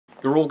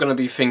You're all going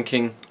to be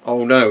thinking,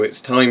 oh no,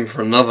 it's time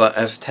for another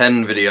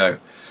S10 video.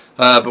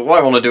 But what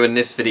I want to do in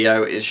this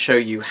video is show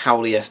you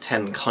how the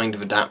S10 kind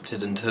of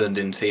adapted and turned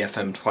into the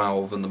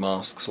FM12 and the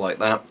masks like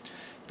that.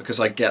 Because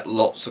I get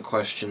lots of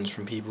questions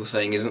from people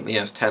saying, isn't the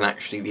S10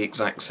 actually the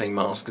exact same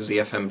mask as the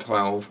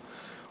FM12?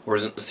 Or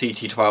isn't the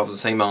CT12 the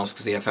same mask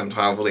as the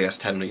FM12 or the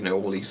S10, you know,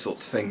 all these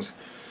sorts of things.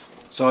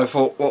 So I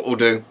thought what we'll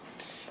do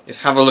is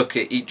have a look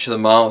at each of the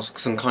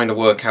masks and kind of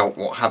work out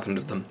what happened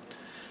with them.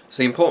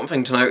 So the important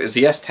thing to note is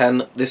the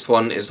S10, this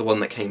one is the one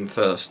that came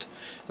first.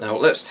 Now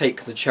let's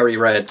take the cherry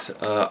red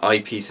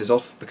eyepieces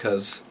off,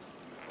 because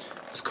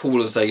as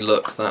cool as they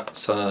look,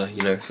 that's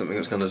you know, something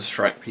that's going to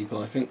distract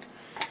people, I think.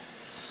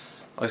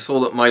 I saw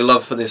that my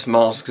love for this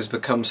mask has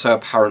become so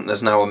apparent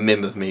there's now a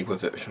meme of me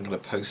with it, which I'm going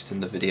to post in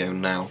the video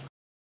now.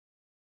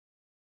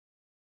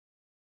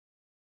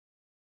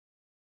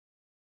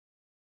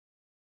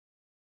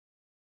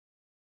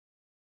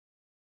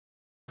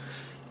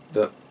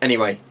 But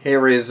anyway,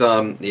 here is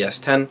the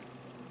S10.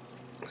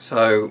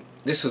 So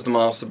this was the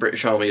mask the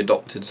British Army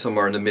adopted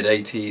somewhere in the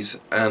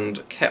mid-80s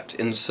and kept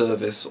in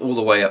service all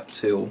the way up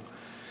till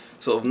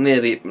sort of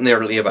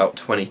nearly about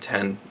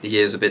 2010. The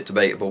year's a bit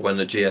debatable when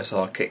the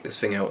GSR kicked this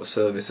thing out of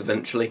service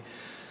eventually.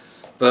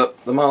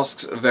 But the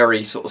mask's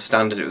very sort of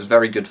standard. It was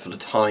very good for the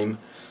time,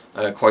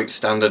 quite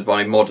standard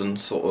by modern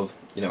sort of,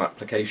 you know,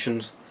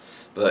 applications.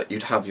 But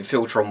you'd have your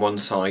filter on one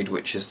side,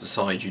 which is the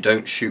side you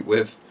don't shoot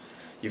with.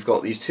 You've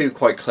got these two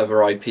quite clever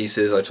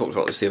eyepieces. I talked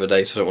about this the other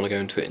day, so I don't want to go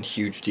into it in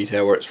huge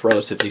detail, where it's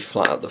relatively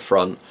flat at the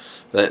front,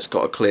 but then it's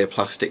got a clear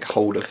plastic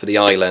holder for the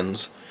eye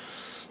lens.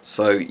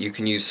 So you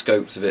can use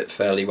scopes of it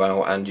fairly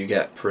well, and you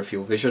get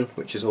peripheral vision,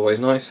 which is always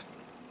nice.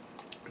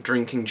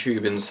 Drinking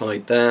tube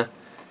inside there.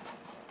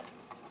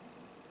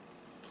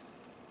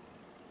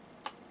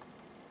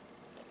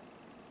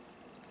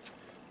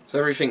 So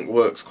everything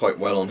works quite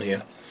well on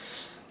here.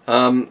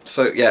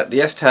 So yeah, the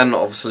S10,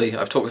 obviously,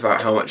 I've talked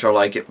about how much I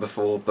like it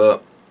before,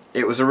 but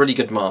it was a really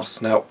good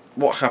mask. Now,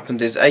 what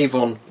happened is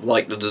Avon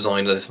liked the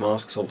design of this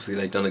mask, because obviously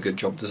they'd done a good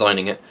job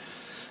designing it,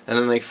 and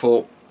then they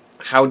thought,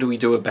 how do we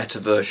do a better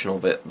version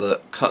of it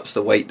that cuts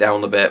the weight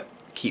down a bit,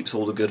 keeps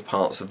all the good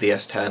parts of the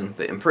S10,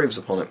 but improves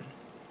upon it?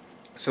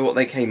 So what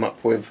they came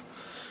up with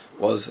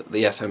was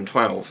the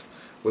FM12,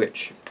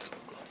 which,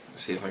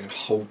 let's see if I can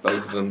hold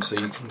both of them so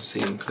you can see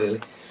them clearly,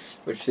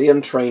 which the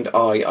untrained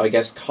eye, I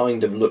guess,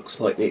 kind of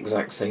looks like the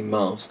exact same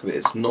mask, but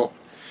it's not.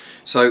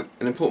 So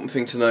an important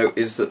thing to note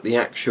is that the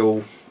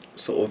actual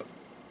sort of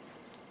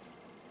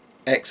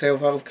exhale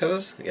valve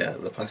covers, yeah,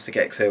 the plastic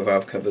exhale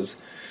valve covers,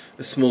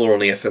 are smaller on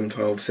the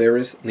FM12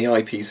 series, and the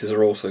eyepieces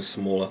are also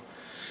smaller.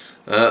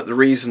 The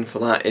reason for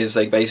that is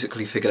they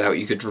basically figured out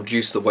you could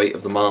reduce the weight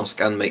of the mask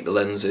and make the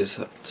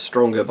lenses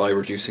stronger by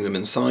reducing them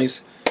in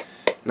size.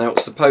 Now,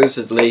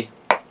 supposedly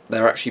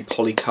they're actually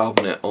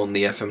polycarbonate on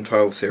the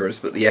FM12 series,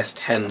 but the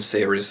S10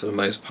 series for the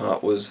most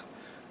part was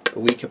a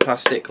weaker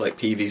plastic, like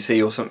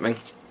PVC or something.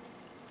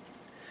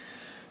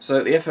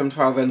 So the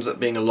FM12 ends up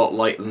being a lot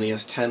lighter than the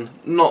S10,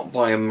 not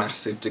by a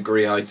massive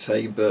degree I'd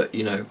say, but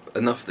you know,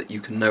 enough that you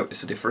can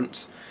notice a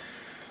difference.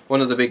 One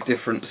of the big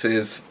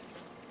differences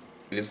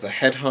is the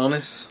head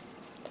harness.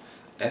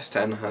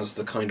 S10 has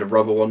the kind of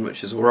rubber one,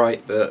 which is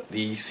alright, but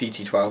the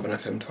CT12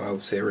 and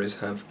FM12 series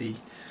have the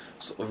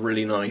sort of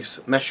really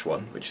nice mesh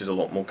one, which is a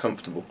lot more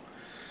comfortable.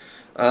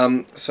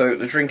 So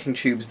the drinking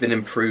tube's been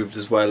improved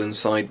as well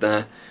inside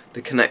there.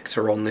 The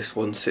connector on this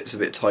one sits a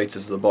bit tighter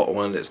to the bottom,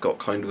 and it's got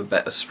kind of a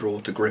better straw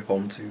to grip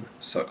on to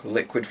suck the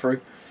liquid through.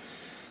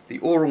 The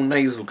oral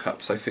nasal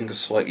cups I think are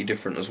slightly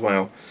different as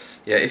well.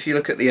 Yeah, if you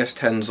look at the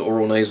S10's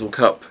oral nasal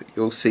cup,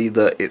 you'll see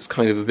that it's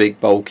kind of a big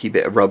bulky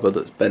bit of rubber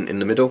that's bent in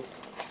the middle.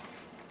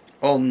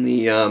 On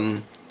the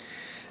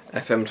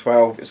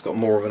FM12, it's got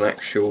more of an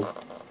actual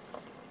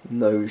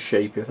nose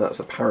shape, if that's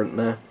apparent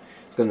there.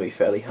 It's going to be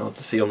fairly hard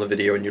to see on the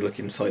video when you look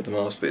inside the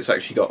mask, but it's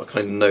actually got a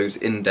kind of nose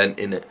indent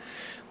in it,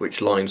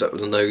 which lines up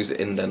with the nose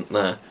indent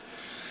there.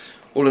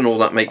 All in all,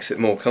 that makes it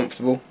more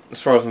comfortable.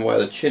 As far as I'm aware,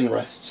 the chin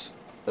rests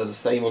are the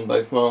same on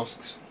both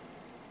masks.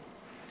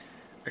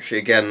 Actually,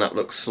 again, that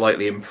looks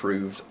slightly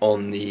improved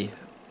on the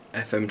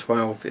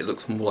FM12. It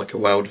looks more like a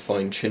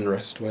well-defined chin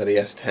rest, where the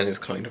S10 is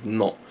kind of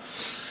not.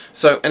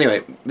 So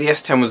anyway, the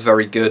S10 was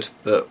very good,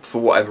 but for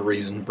whatever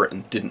reason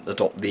Britain didn't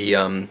adopt the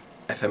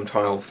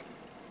FM12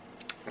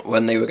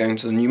 when they were going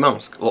to the new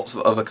mask. Lots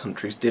of other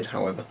countries did,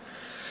 however.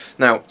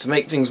 Now, to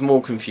make things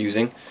more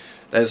confusing,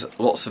 there's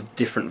lots of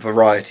different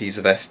varieties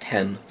of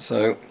S10,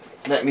 so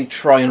let me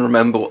try and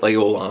remember what they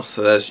all are.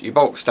 So there's your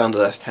bulk standard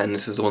S10,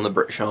 this is the one the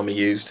British Army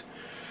used.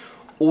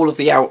 All of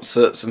the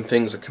outserts and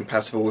things are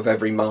compatible with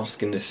every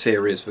mask in this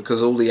series,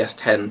 because all the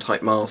S10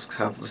 type masks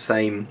have the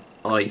same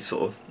eye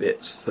sort of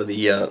bits for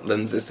the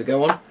lenses to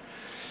go on.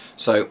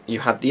 So you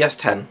had the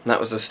S10, that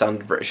was the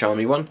standard British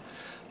Army one.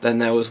 Then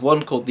there was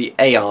one called the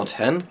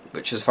AR10,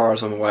 which as far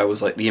as I'm aware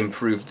was like the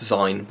improved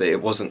design, but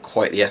it wasn't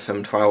quite the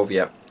FM12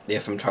 yet. The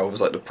FM12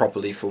 was like the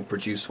properly full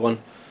produced one.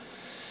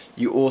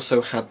 You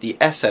also had the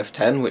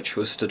SF10, which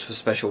was stood for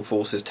Special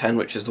Forces 10,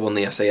 which is the one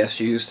the SAS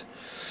used.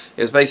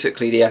 It was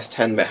basically the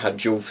S10 but had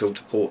dual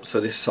filter ports, so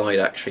this side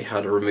actually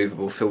had a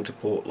removable filter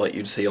port like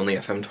you'd see on the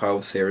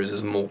FM12 series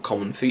as a more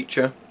common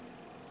feature.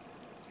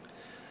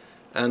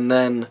 And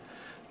then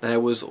there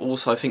was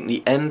also, I think,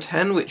 the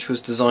N10, which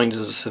was designed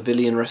as a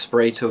civilian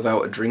respirator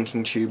without a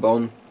drinking tube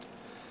on.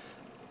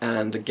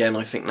 And again,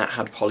 I think that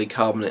had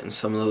polycarbonate in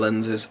some of the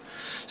lenses.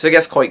 So it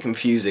gets quite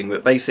confusing,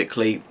 but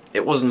basically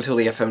it wasn't until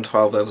the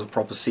FM12 there was a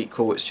proper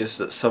sequel. It's just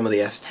that some of the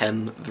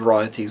S10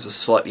 varieties were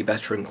slightly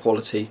better in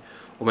quality,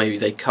 or maybe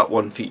they cut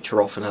one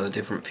feature off and had a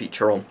different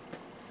feature on.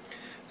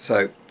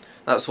 So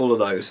that's all of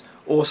those.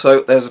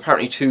 Also, there's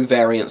apparently two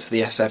variants of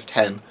the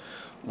SF10.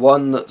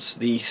 One that's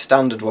the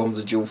standard one with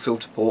the dual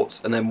filter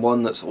ports, and then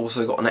one that's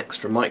also got an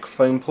extra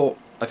microphone port.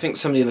 I think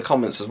somebody in the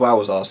comments as well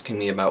was asking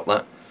me about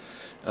that.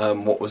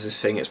 What was this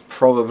thing? It's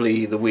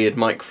probably the weird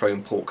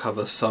microphone port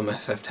cover some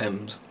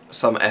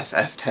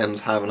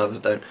SF10s have and others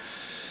don't.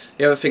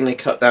 The other thing they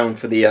cut down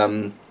for the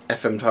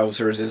FM12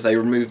 series is they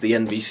removed the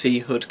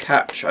NVC hood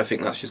catch. I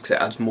think that's just because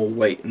it adds more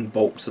weight and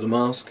bulk to the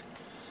mask.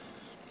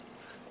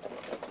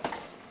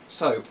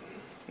 So,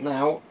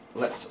 now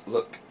let's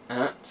look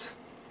at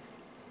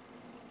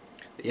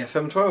the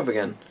FM12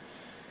 again.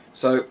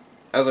 So,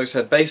 as I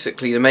said,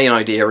 basically the main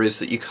idea is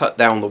that you cut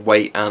down the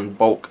weight and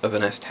bulk of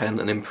an S10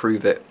 and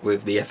improve it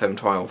with the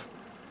FM12.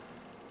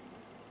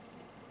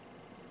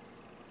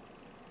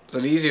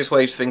 So the easiest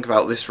way to think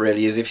about this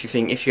really is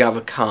if you have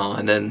a car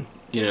and then,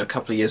 you know, a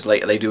couple of years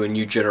later they do a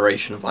new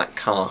generation of that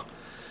car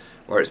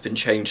where it's been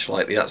changed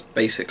slightly. That's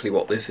basically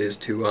what this is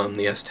to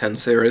the S10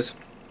 series.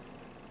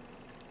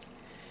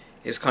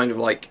 It's kind of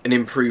like an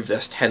improved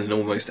S10 in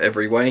almost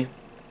every way.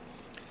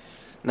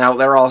 Now,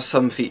 there are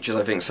some features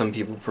I think some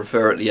people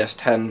prefer at the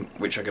S10,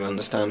 which I can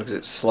understand because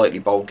it's slightly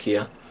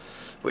bulkier,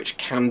 which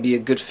can be a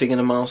good thing in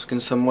a mask in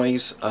some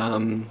ways,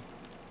 and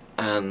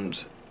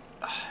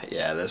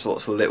yeah, there's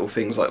lots of little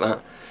things like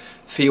that.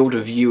 Field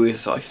of view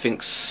is, I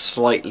think,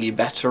 slightly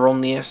better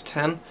on the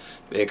S10,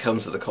 but it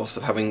comes at the cost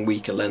of having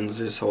weaker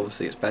lenses, so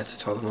obviously it's better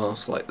to have a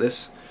mask like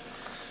this.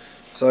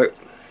 So,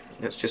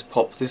 let's just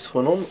pop this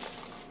one on.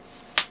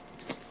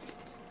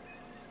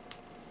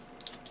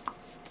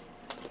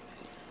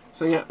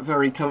 So yeah,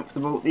 very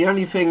comfortable. The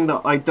only thing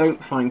that I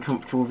don't find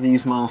comfortable with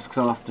these masks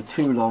after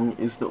too long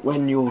is that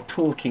when you're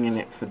talking in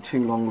it for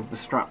too long with the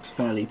straps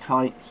fairly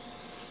tight,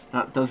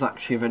 that does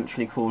actually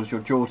eventually cause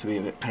your jaw to be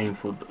a bit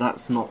painful, but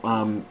that's not,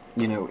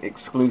 you know,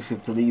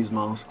 exclusive to these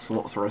masks.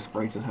 Lots of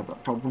respirators have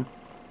that problem.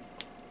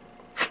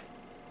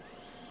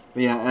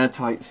 But yeah,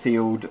 airtight,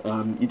 sealed.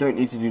 You don't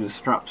need to do the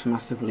straps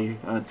massively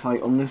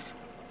tight on this.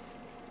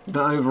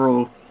 But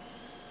overall,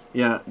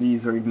 yeah,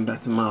 these are even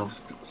better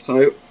masks.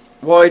 So,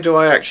 why do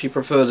I actually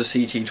prefer the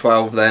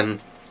CT12 then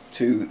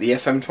to the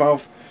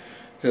FM12?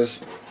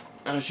 Because,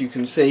 as you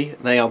can see,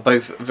 they are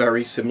both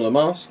very similar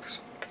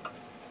masks.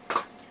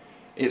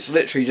 It's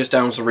literally just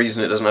down to the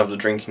reason it doesn't have the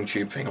drinking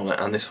tube thing on it,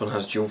 and this one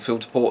has dual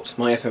filter ports.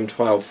 My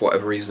FM12, for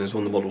whatever reason, is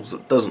one of the models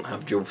that doesn't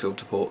have dual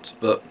filter ports,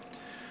 but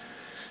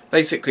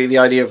basically the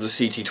idea of the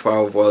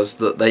CT12 was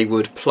that they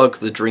would plug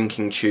the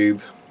drinking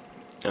tube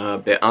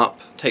bit up,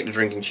 take the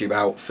drinking tube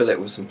out, fill it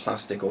with some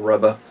plastic or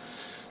rubber,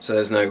 so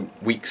there's no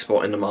weak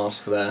spot in the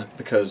mask there,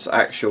 because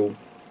actual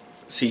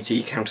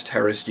CT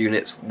counter-terrorist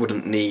units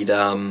wouldn't need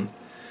a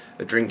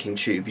drinking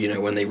tube, you know,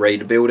 when they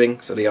raid a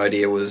building. So the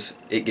idea was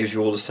it gives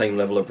you all the same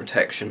level of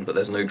protection, but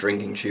there's no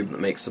drinking tube that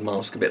makes the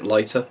mask a bit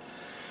lighter.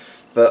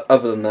 But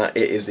other than that,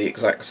 it is the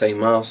exact same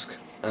mask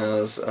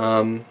as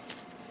the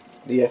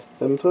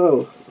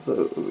FM12. So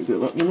let me get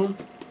that one on.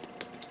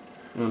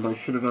 And I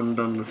should have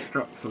undone the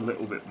straps a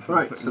little bit before.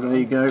 Right, so there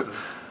you go.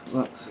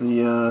 That's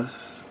the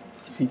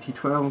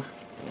CT12.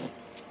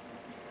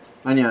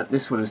 And yeah,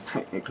 this one is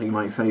technically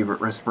my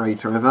favourite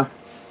respirator ever,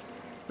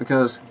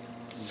 because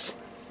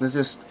there's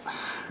just,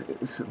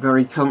 it's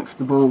very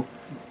comfortable,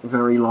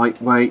 very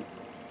lightweight,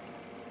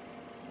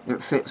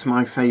 it fits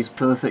my face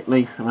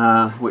perfectly,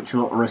 which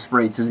a lot of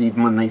respirators,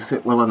 even when they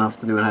fit well enough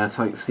to do an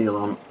airtight seal,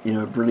 aren't, you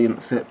know, a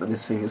brilliant fit, but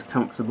this thing is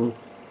comfortable,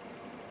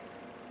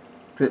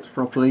 fits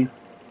properly,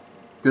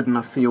 good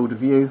enough field of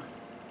view,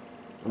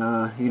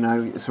 you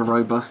know, it's a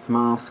robust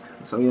mask,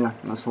 so yeah,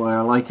 that's why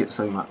I like it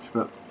so much.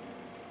 But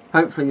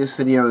hopefully this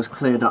video has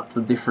cleared up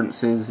the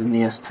differences in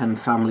the S10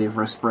 family of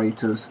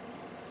respirators,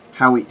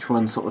 how each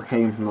one sort of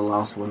came from the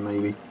last one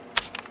maybe.